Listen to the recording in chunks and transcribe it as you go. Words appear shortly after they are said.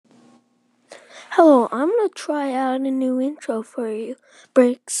Hello, I'm gonna try out a new intro for you.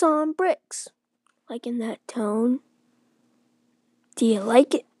 Bricks on bricks. Like in that tone. Do you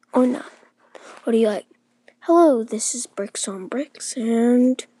like it or not? What do you like? Hello, this is Bricks on Bricks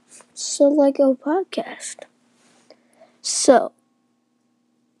and it's a Lego podcast. So,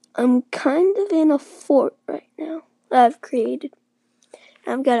 I'm kind of in a fort right now that I've created.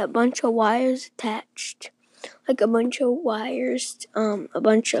 I've got a bunch of wires attached. Like a bunch of wires,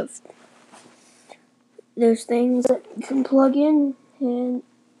 there's things that you can plug in and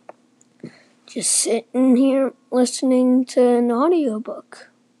just sitting here listening to an audiobook.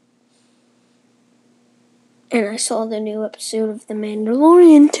 And I saw the new episode of The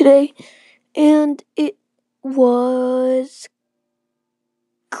Mandalorian today, and it was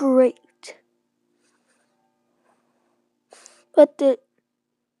great. But the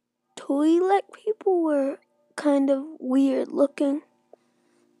Twi'lek people were kind of weird looking.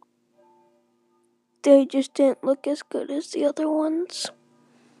 They just didn't look as good as the other ones.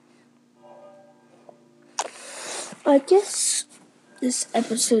 I guess this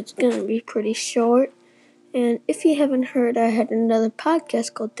episode's gonna be pretty short. And if you haven't heard, I had another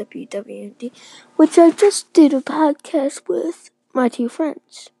podcast called WWND, which I just did a podcast with my two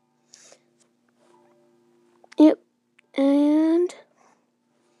friends. Yep. And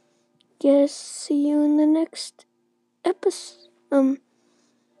guess see you in the next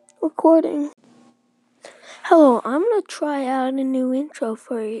recording. Hello, I'm gonna try out a new intro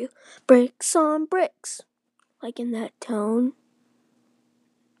for you. Bricks on bricks. Like in that tone.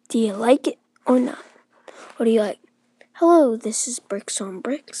 Do you like it or not? What do you like? Hello, this is Bricks on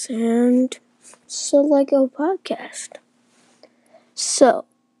Bricks and it's a Lego podcast. So,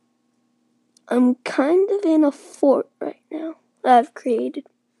 I'm kind of in a fort right now that I've created.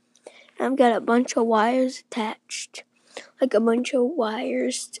 I've got a bunch of wires attached. Like a bunch of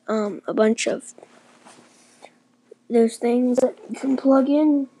wires, there's things that you can plug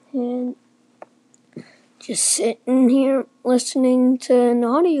in and just sitting here listening to an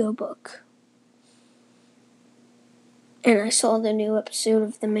audiobook. And I saw the new episode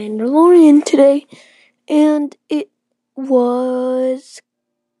of The Mandalorian today, and it was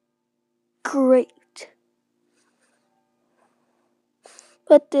great.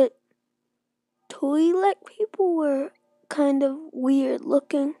 But the Twi'lek people were kind of weird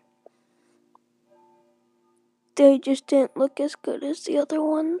looking. They just didn't look as good as the other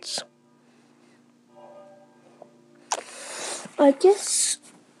ones. I guess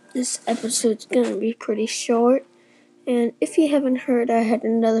this episode's gonna be pretty short. And if you haven't heard, I had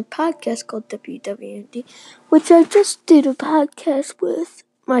another podcast called WWND, which I just did a podcast with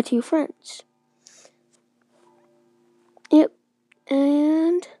my two friends. Yep.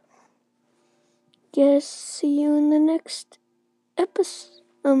 And guess see you in the next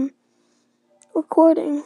recording.